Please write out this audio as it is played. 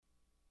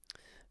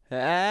Hey,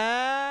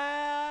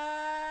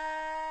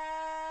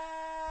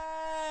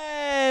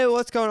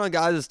 what's going on,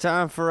 guys? It's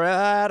time for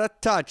Out of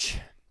Touch.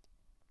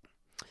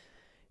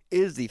 It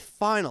is the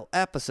final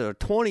episode of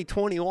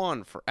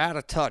 2021 for Out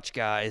of Touch,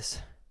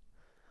 guys.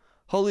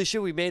 Holy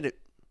shit, we made it.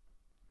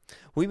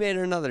 We made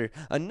it another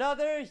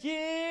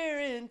year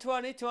in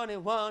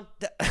 2021.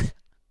 That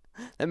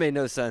made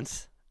no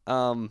sense.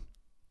 You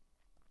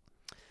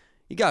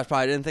guys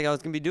probably didn't think I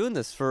was gonna be doing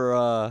this for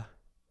a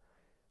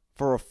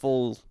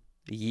full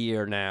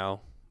year now,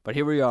 but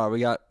here we are. We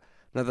got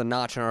another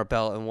notch on our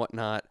belt and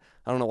whatnot.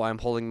 I don't know why I'm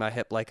holding my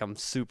hip like I'm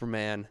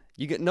Superman.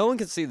 No one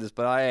can see this,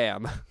 but I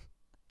am.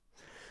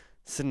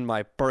 Sitting in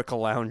my Burka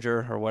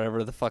Lounger or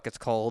whatever the fuck it's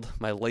called,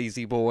 my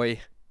lazy boy.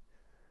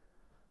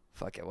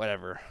 Fuck it,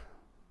 whatever.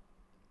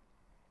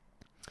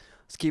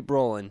 Let's keep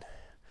rolling.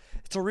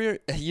 It's a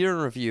year in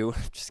review.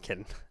 Just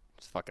kidding.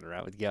 Just fucking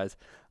around with you guys.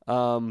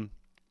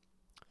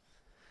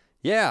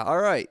 Yeah, all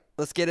right.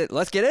 Let's get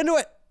into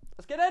it.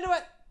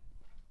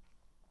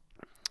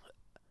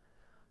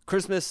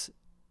 Christmas,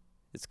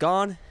 it's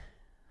gone.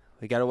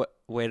 We gotta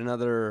wait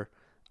another,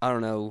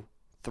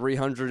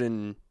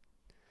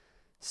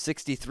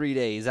 363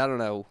 days. I don't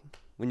know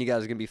when you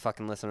guys are gonna be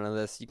fucking listening to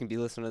this. You can be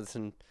listening to this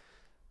in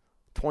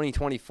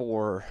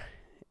 2024,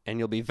 and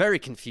you'll be very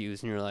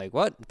confused, and you're like,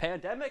 "What?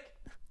 Pandemic?"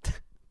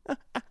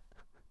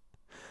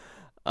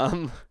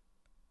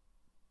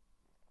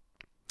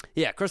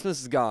 Yeah,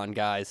 Christmas is gone,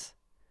 guys.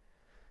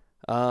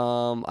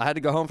 I had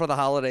to go home for the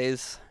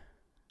holidays,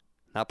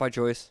 not by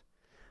choice,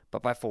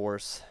 but by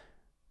force.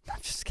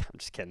 I'm just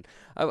kidding.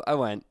 I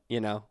went,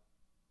 to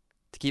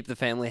keep the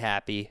family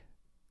happy.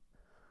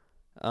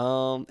 It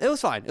was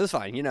fine.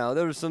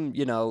 There was some,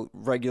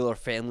 regular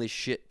family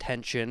shit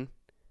tension.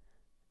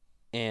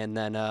 And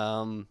then,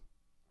 the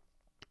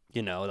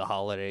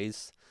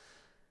holidays.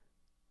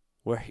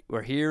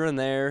 We're here and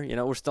there.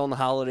 We're still in the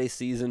holiday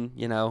season,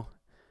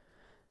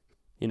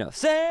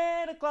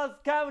 Santa Claus is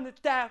coming to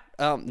town.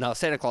 No,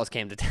 Santa Claus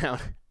came to town.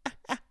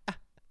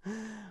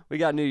 We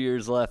got New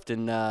Year's left,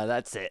 and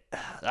that's it.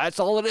 That's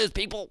all it is,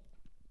 people.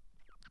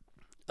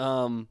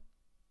 No,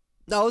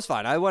 it was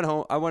fine. I went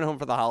home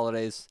for the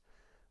holidays.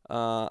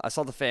 I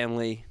saw the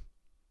family.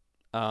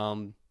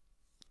 If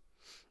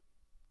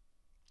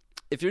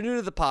you're new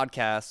to the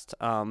podcast,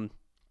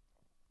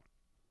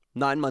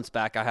 9 months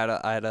back, I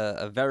had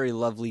a very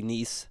lovely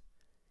niece.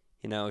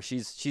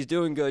 She's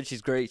doing good.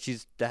 She's great.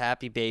 She's the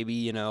happy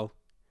baby. I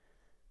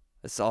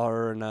saw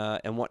her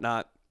and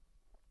whatnot.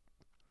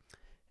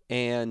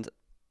 And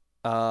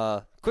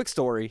quick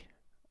story.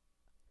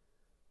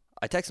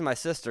 I texted my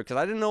sister because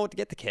I didn't know what to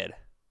get the kid.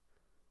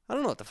 I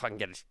don't know what to fucking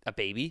get a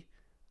baby.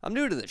 I'm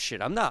new to this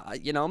shit. I'm not.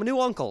 I'm a new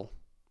uncle,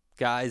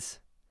 guys.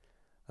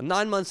 I'm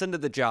 9 months into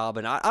the job,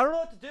 and I don't know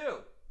what to do.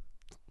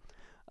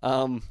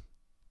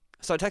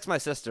 So I text my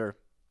sister,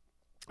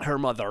 her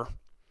mother,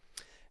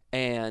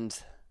 and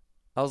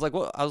I was like,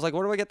 what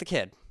do I get the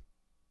kid?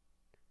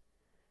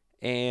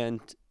 And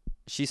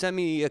she sent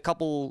me a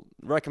couple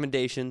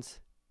recommendations,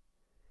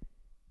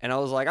 and I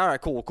was like, all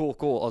right, cool. I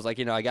was like,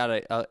 I got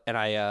it, and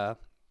I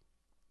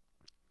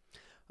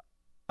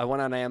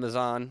went on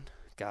Amazon.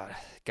 God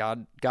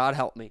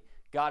help me.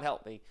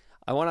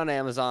 I went on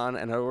Amazon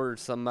and I ordered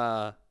some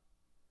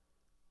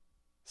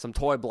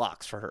toy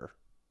blocks for her.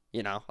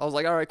 I was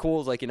like, all right, cool.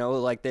 It's like,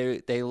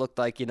 they looked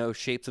like,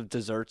 shapes of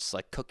desserts,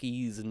 like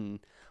cookies and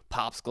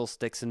popsicle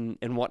sticks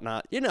and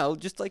whatnot.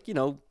 Just like,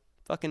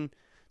 fucking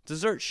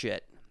dessert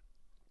shit.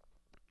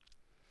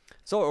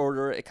 So I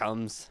order it. It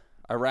comes.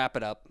 I wrap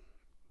it up.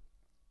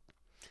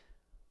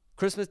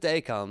 Christmas Day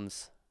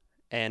comes.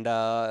 And,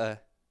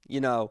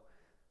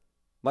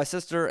 my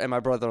sister and my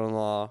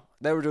brother-in-law,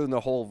 they were doing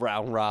the whole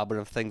round robin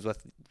of things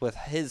with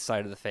his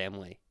side of the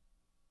family.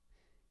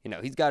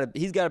 He's got a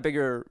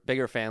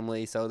bigger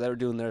family, so they were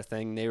doing their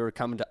thing. They were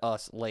coming to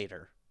us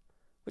later,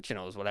 which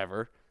is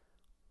whatever.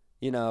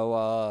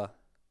 The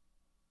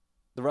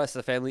rest of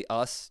the family,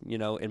 us,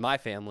 in my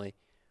family,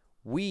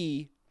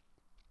 we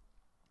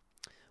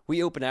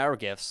opened our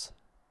gifts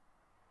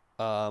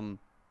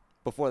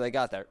before they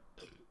got there.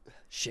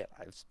 Shit,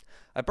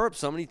 I burped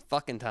so many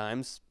fucking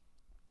times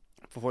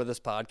before this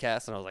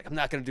podcast, and I was like, I'm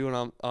not going to do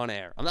it on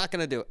air. I'm not going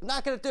to do it.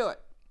 I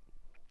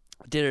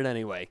did it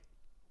anyway.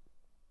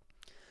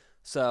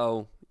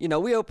 So,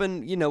 we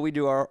open, we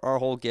do our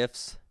whole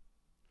gifts,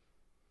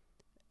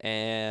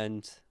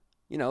 and,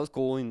 it's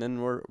cool, and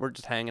then we're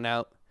just hanging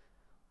out,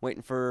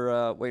 waiting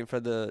for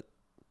the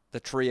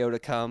trio to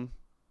come.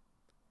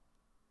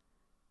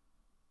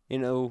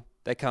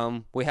 They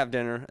come, we have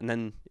dinner, and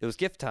then it was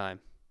gift time.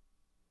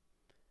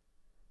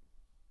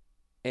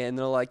 And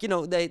they're like,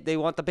 they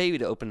want the baby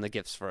to open the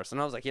gifts first.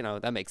 And I was like,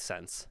 that makes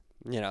sense.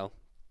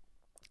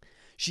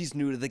 She's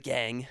new to the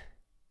gang.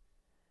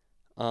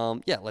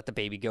 Yeah, let the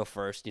baby go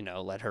first,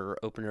 let her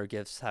open her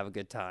gifts, have a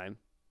good time.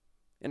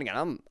 And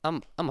again,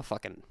 I'm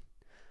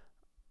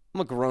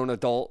a grown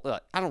adult.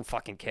 I don't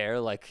fucking care.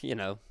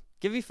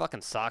 Give me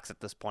fucking socks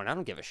at this point. I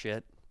don't give a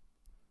shit.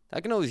 I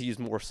can always use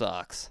more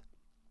socks.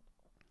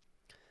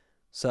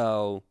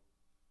 So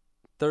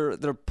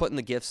they're putting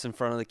the gifts in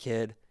front of the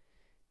kid.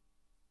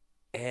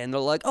 And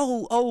they're like,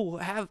 oh,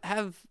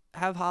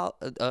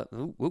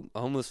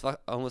 almost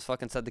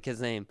fucking said the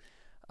kid's name.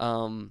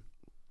 Have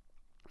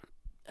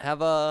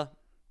the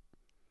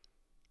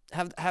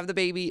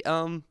baby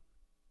open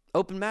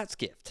Matt's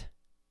gift.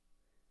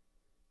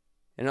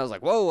 And I was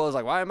like, whoa,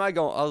 why am I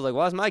going? I was like,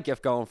 why's my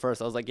gift going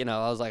first? I was like,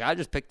 I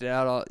just picked it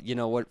out,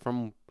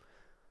 from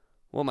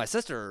what my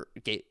sister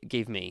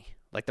gave me,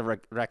 like the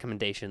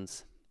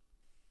recommendations.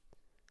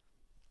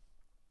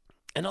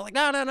 And I'm like,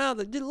 no,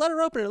 let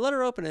her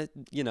open it,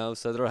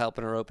 so they're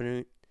helping her open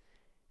it.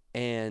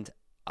 And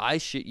I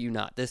shit you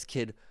not, this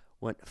kid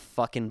went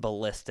fucking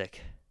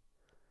ballistic.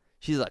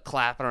 She's like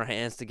clapping her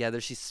hands together.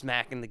 She's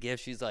smacking the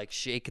gift. She's like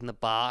shaking the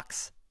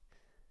box.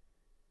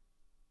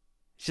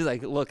 She's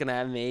like looking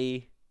at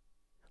me,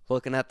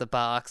 looking at the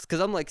box. Because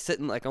I'm like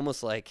sitting like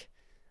almost like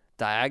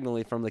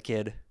diagonally from the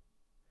kid.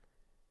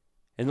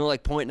 And they're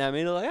like pointing at me.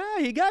 And they're like,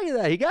 he got you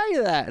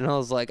that. And I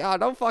was like, oh,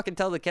 don't fucking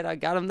tell the kid I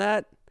got him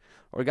that.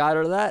 Or got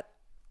her that.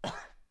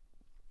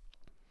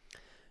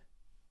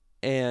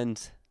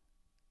 And,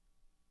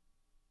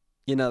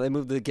 they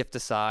moved the gift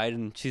aside.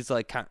 And she's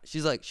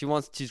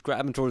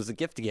grabbing towards the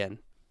gift again.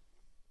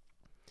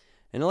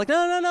 And they're like,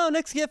 no,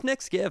 next gift.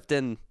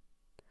 And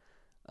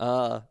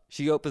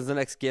she opens the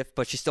next gift,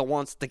 but she still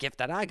wants the gift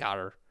that I got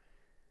her.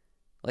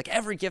 Like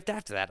every gift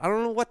after that. I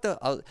don't know what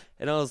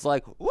and I was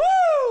like, woo!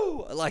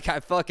 Like I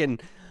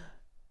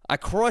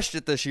crushed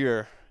it this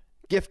year,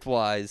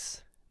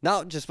 gift-wise.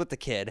 Not just with the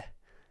kid,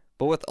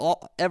 but with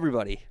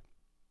everybody.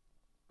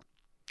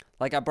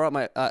 Like I bought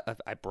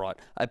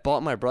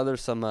my brother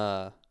some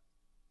like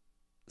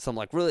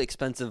really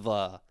expensive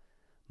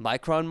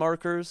Micron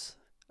markers.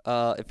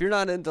 If you're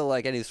not into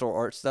like any sort of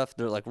art stuff,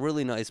 they're like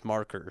really nice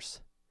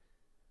markers.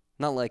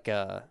 Not like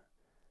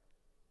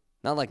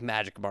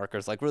magic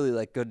markers, like really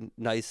like good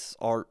nice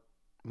art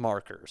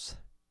markers.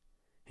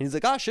 And he's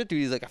like, oh shit,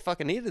 dude. He's like, I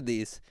fucking needed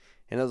these.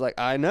 And I was like,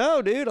 I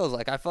know, dude. I was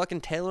like, I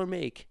fucking tailor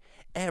make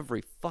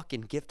every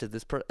fucking gift to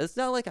this person. It's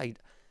not like I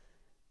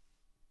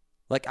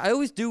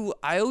always do.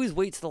 I always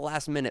wait to the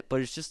last minute, but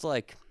it's just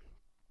like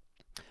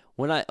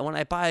when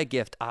I buy a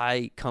gift,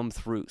 I come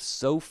through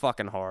so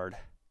fucking hard.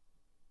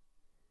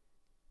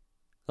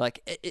 Like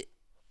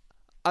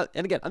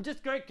and again, I'm just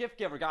a great gift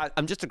giver, guys.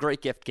 I'm just a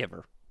great gift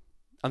giver.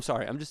 I'm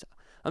sorry. I'm just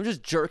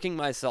jerking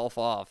myself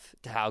off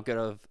to how good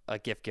of a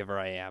gift giver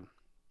I am.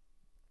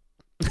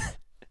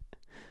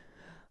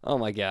 Oh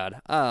my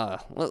god.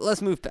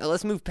 Let's move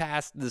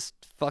past this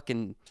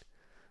fucking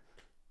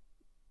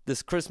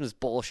Christmas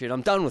bullshit.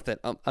 I'm done with it.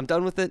 I'm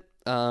done with it.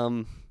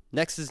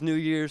 Next is New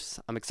Year's.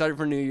 I'm excited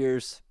for New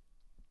Year's.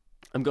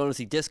 I'm going to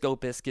see Disco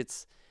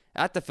Biscuits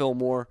at the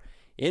Fillmore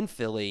in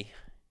Philly.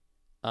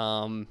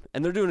 And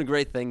they're doing a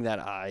great thing that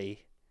I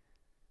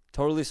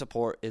totally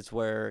support. Is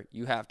where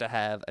you have to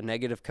have a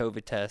negative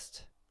COVID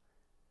test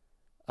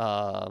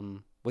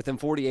within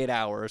 48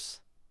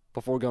 hours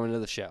before going to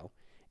the show.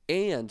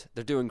 And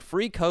they're doing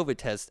free COVID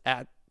tests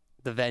at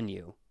the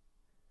venue,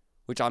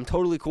 which I'm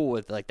totally cool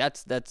with. Like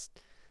that's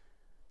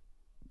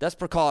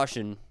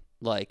precaution,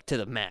 like to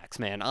the max,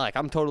 man. Like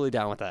I'm totally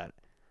down with that.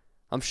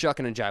 I'm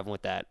shucking and jiving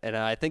with that, and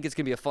I think it's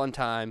gonna be a fun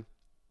time.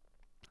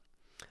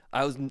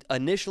 I was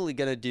initially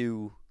gonna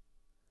do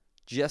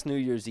just New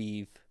Year's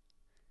Eve,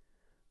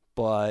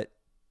 but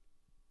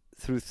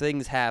through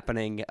things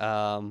happening,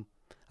 I'm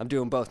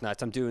doing both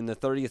nights. I'm doing the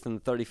 30th and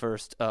the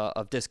 31st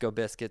of Disco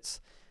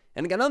Biscuits.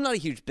 And again, I'm not a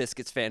huge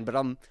Biscuits fan, but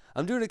I'm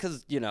doing it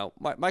because,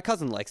 my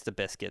cousin likes the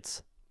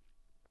Biscuits.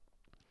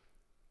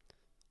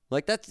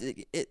 Like,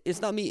 it's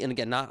not me, and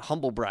again, not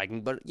humble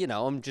bragging, but,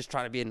 I'm just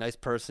trying to be a nice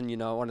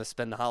person, I want to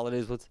spend the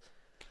holidays with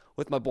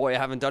my boy. I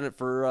haven't done it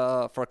for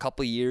a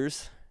couple of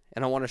years,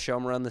 and I want to show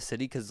him around the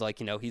city because,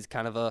 he's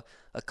kind of a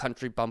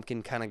country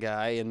bumpkin kind of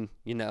guy, and,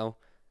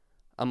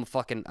 I'm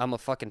a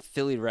fucking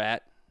Philly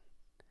rat.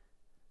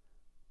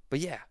 But,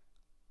 yeah.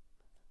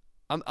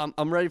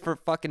 I'm ready for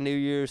fucking New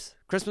Year's.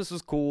 Christmas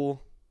was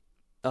cool.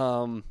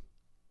 But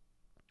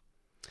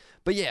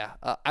yeah,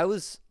 I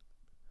was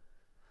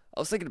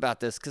thinking about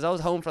this because I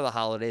was home for the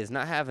holidays, and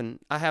I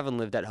haven't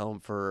lived at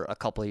home for a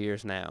couple of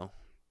years now.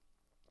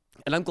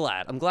 And I'm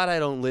glad. I'm glad I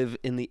don't live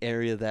in the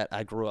area that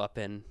I grew up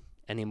in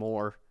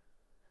anymore.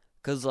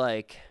 Cause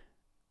I'm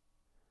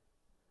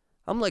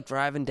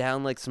driving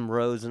down some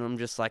roads, and I'm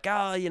just like,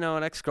 an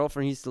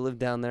ex-girlfriend used to live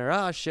down there.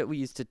 Oh shit,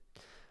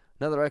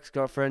 another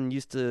ex-girlfriend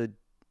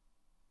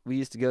we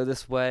used to go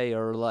this way,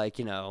 or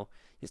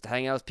used to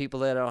hang out with people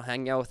that I don't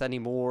hang out with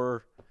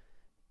anymore.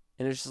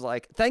 And it's just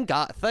like, thank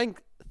God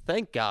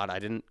I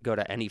didn't go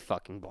to any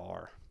fucking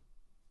bar.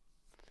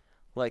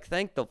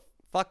 Thank the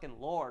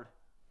fucking Lord.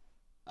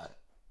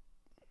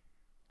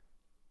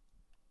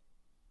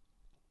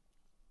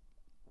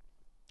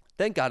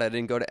 Thank God I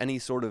didn't go to any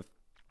sort of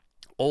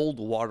old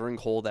watering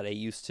hole that I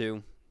used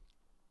to.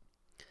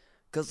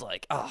 Cause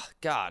oh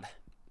God.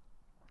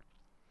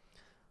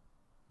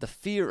 The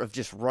fear of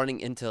just running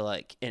into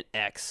an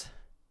ex.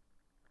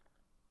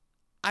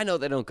 I know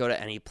they don't go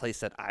to any place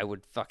that I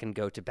would fucking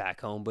go to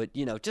back home, but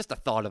just the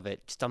thought of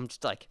it. I'm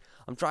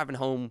driving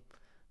home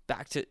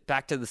back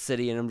to the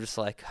city, and I'm just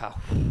like, oh,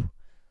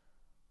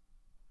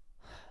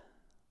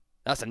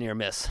 That's a near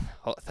miss.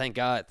 Oh, thank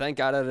God. Thank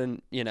God I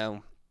didn't,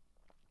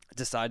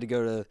 decide to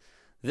go to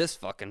this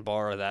fucking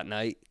bar that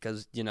night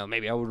because,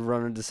 maybe I would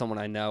run into someone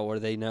I know or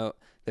they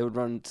would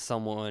run into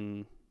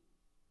someone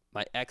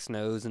my ex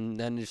knows, and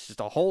then it's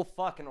just a whole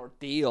fucking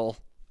ordeal.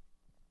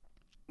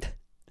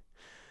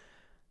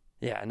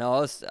 Yeah,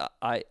 no,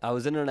 I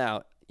was in and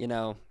out,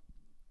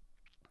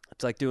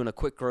 It's like doing a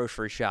quick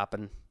grocery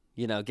shopping,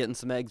 getting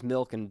some eggs,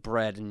 milk, and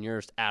bread, and you're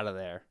just out of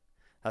there.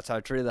 That's how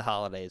I treated the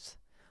holidays.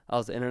 I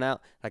was in and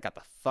out. I got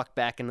the fuck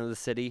back into the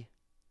city.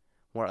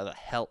 Where the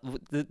hell?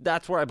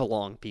 That's where I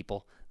belong,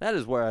 people. That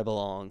is where I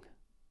belong.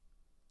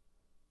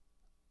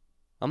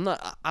 I'm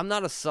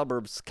not a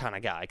suburbs kind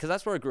of guy because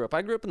that's where I grew up.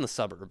 I grew up in the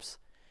suburbs,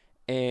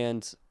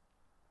 and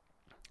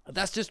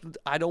that's just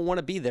I don't want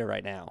to be there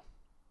right now.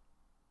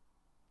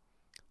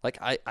 Like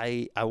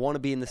I want to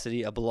be in the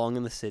city. I belong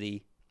in the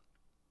city.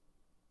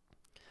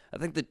 I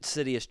think the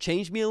city has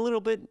changed me a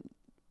little bit,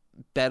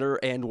 better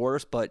and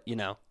worse, but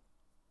yeah,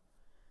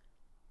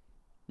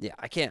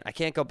 I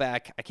can't go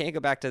back. I can't go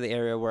back to the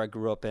area where I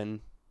grew up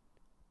in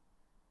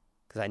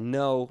because I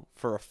know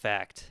for a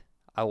fact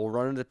I will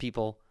run into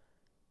people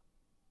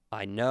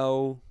I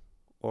know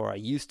or I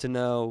used to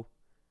know,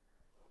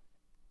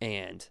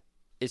 and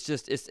it's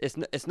just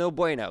it's no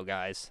bueno,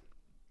 guys.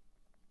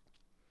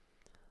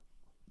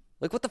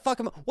 Like what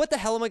the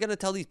hell am I gonna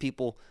tell these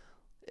people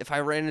if I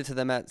ran into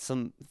them at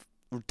some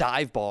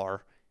dive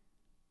bar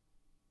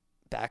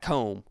back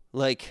home?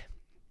 Like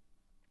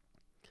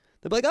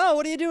they'll be like, "Oh,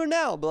 what are you doing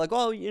now?" I'll be like,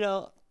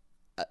 "Well,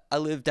 I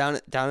live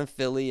down in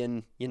Philly,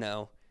 and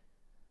I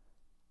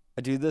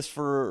do this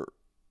for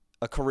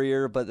a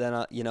career, but then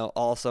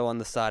also on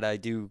the side I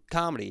do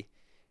comedy."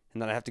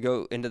 And then I have to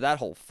go into that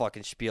whole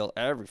fucking spiel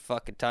every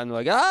fucking time.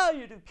 They're like, "Oh,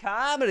 you do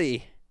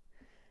comedy."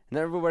 And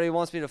everybody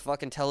wants me to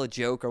fucking tell a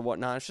joke or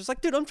whatnot. It's just like,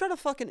 dude, I'm trying to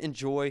fucking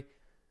enjoy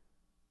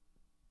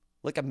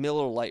like a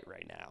Miller Lite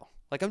right now.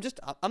 Like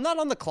I'm not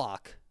on the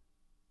clock.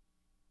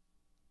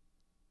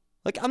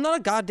 Like I'm not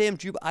a goddamn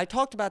jukebox. I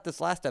talked about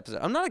this last episode.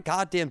 I'm not a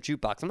goddamn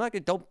jukebox. I'm not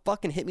gonna, don't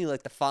fucking hit me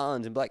like the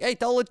Fonz and be like, "Hey,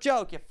 tell a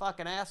joke, you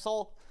fucking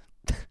asshole."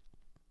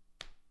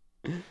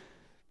 As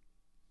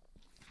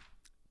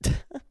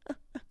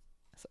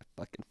I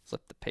fucking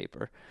flip the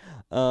paper.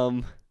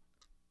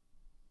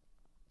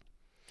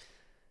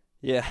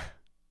 Yeah.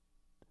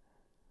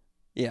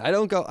 Yeah, I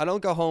don't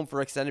go home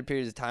for extended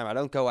periods of time. I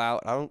don't go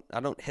out. I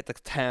don't hit the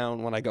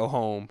town when I go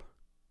home.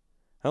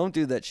 I don't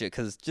do that shit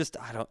cuz just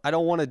I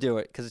don't want to do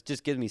it cuz it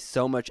just gives me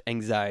so much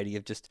anxiety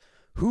of just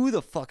who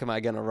the fuck am I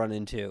going to run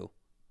into?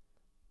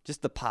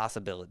 Just the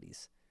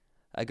possibilities.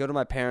 I go to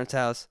my parents'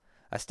 house,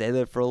 I stay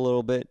there for a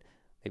little bit,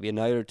 maybe a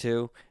night or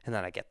two, and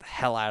then I get the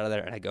hell out of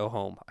there and I go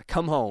home. I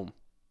come home.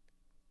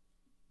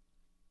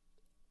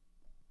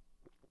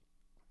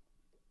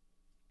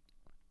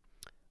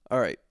 All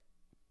right.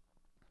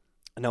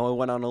 I know I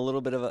went on a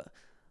little bit of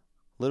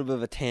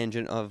a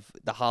tangent of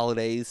the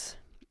holidays.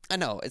 I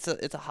know it's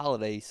a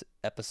holidays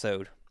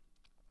episode,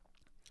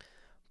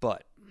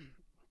 but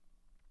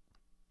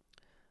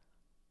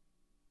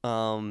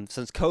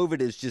since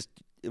COVID is just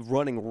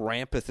running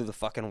rampant through the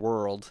fucking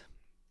world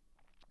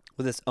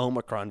with this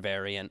Omicron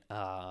variant,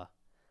 a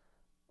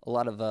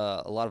lot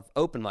of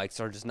open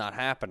mics are just not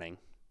happening,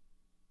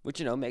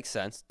 which makes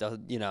sense.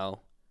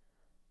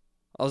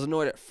 I was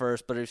annoyed at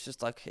first, but it's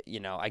just like,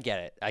 I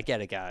get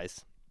it,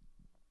 guys.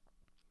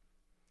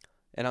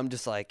 And I'm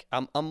just like,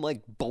 I'm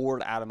like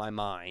bored out of my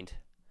mind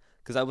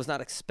because I was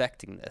not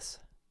expecting this.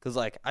 Because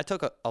like I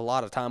took a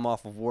lot of time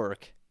off of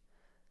work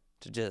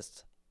to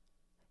just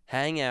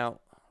hang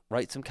out,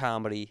 write some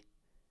comedy,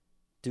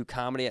 do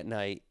comedy at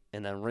night,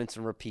 and then rinse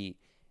and repeat.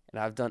 And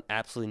I've done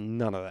absolutely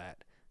none of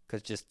that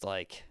because just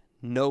like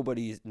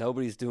nobody's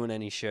doing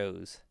any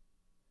shows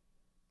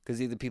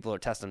because either people are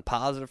testing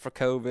positive for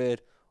COVID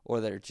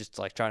or they're just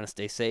like trying to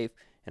stay safe.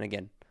 And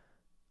again,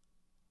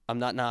 I'm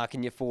not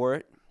knocking you for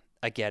it.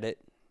 I get it.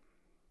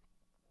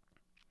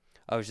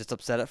 I was just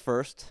upset at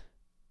first.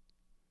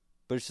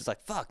 But it's just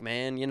like, fuck,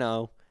 man,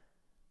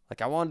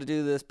 like I wanted to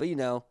do this, but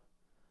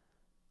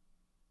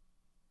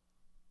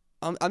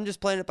I'm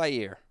just playing it by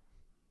ear.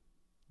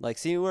 Like,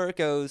 see where it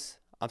goes.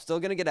 I'm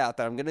still gonna get out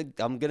there. I'm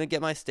gonna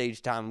get my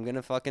stage time. I'm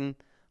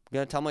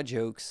gonna tell my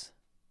jokes.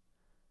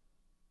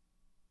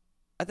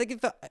 I think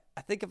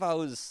if I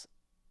was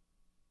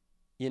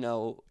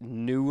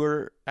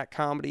newer at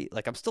comedy,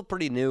 like I'm still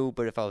pretty new,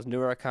 but if I was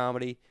newer at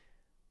comedy,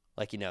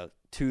 like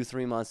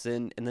 2-3 months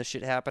in and this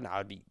shit happened, I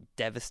would be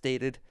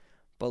devastated.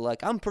 But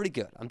like I'm pretty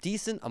good. I'm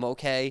decent. I'm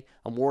okay.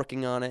 I'm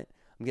working on it.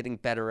 I'm getting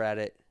better at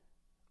it.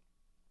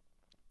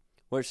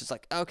 Where it's just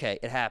like, okay,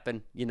 it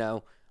happened.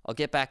 I'll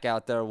get back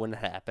out there when it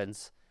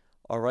happens.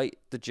 I'll write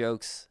the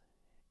jokes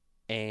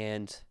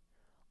and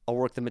I'll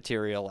work the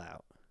material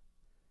out.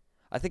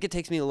 I think it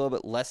takes me a little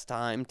bit less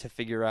time to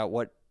figure out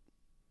what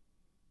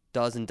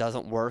does and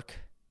doesn't work.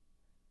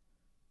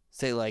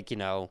 Say like,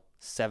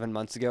 7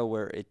 months ago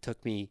where it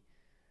took me,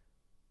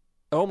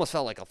 it almost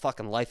felt like a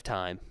fucking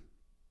lifetime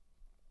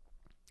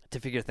to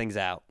figure things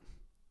out.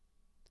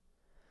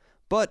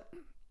 But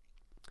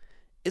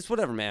it's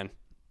whatever, man.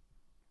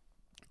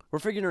 We're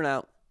figuring it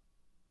out.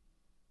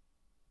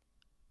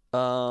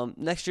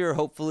 Next year,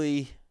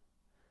 hopefully,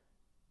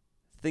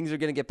 things are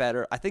going to get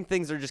better. I think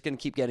things are just going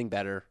to keep getting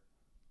better.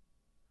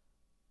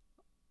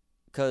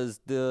 Because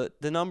the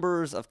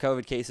numbers of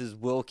COVID cases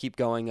will keep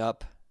going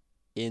up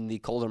in the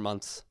colder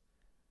months.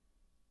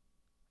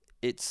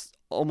 It's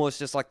almost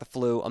just like the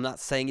flu. I'm not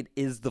saying it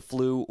is the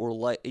flu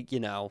or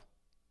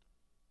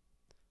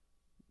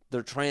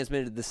they're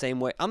transmitted the same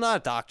way. I'm not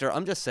a doctor.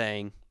 I'm just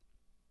saying.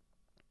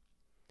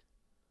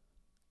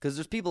 Because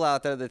there's people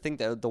out there that think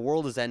that the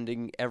world is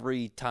ending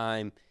every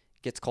time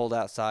it gets cold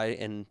outside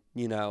and,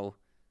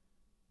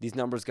 these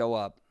numbers go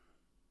up.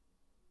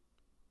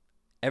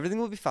 Everything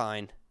will be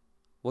fine.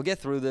 We'll get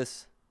through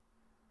this.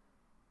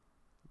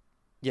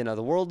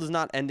 The world is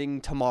not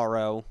ending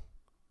tomorrow.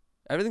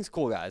 Everything's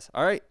cool, guys.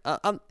 All right?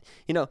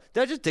 Did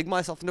I just dig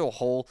myself into a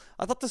hole?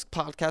 I thought this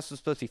podcast was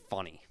supposed to be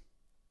funny.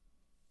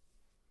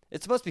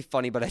 It's supposed to be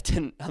funny, but I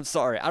didn't. I'm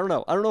sorry. I don't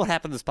know. I don't know what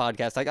happened to this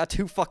podcast. I got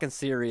too fucking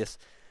serious.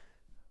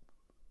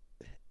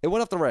 It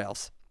went off the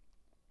rails.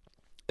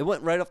 It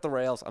went right off the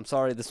rails. I'm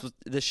sorry. This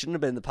shouldn't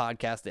have been the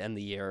podcast to end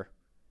the year.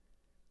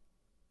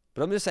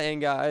 But I'm just saying,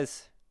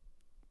 guys,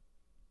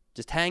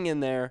 just hang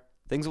in there.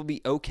 Things will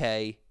be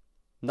okay.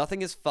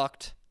 Nothing is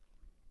fucked.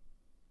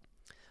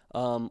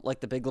 Like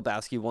the Big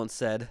Lebowski once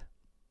said.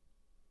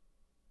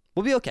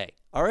 We'll be okay.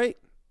 All right?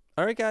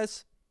 All right,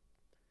 guys?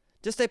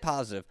 Just stay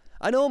positive.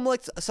 I know I'm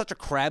like such a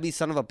crabby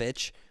son of a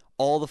bitch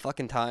all the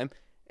fucking time.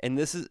 And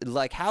this is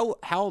like, how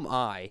am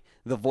I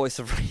the voice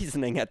of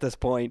reasoning at this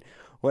point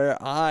where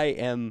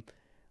I'm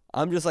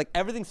just like,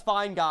 everything's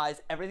fine,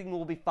 guys. Everything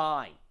will be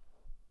fine.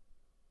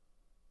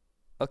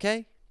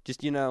 Okay?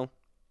 Just,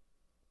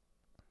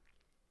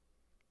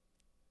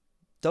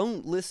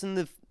 don't listen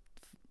to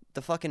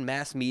the fucking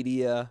mass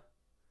media.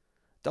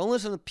 Don't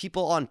listen to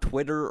people on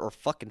Twitter or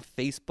fucking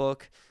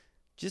Facebook.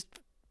 Just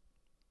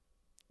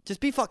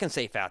be fucking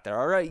safe out there,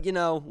 all right?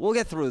 We'll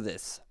get through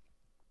this.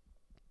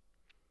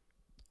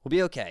 We'll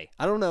be okay.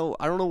 I don't know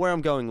where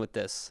I'm going with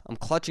this. I'm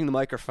clutching the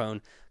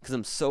microphone because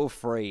I'm so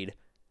afraid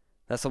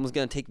that someone's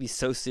going to take me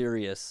so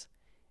serious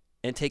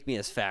and take me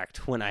as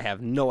fact when I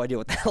have no idea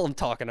what the hell I'm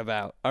talking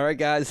about. All right,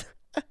 guys?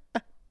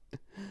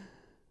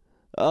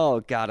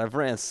 Oh, God, I've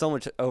ran so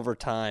much over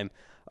time.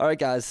 All right,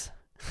 guys.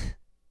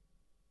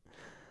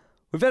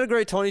 We've had a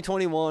great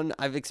 2021.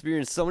 I've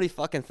experienced so many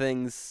fucking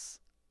things.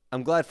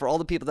 I'm glad for all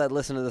the people that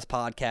listen to this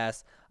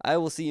podcast. I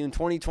will see you in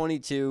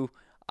 2022.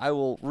 I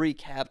will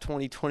recap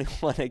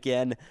 2021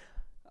 again.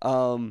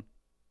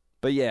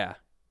 But yeah.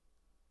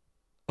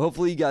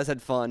 Hopefully you guys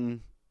had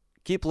fun.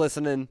 Keep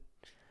listening.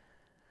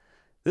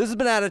 This has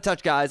been Out of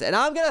Touch, guys, and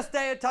I'm going to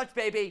stay in touch,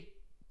 baby.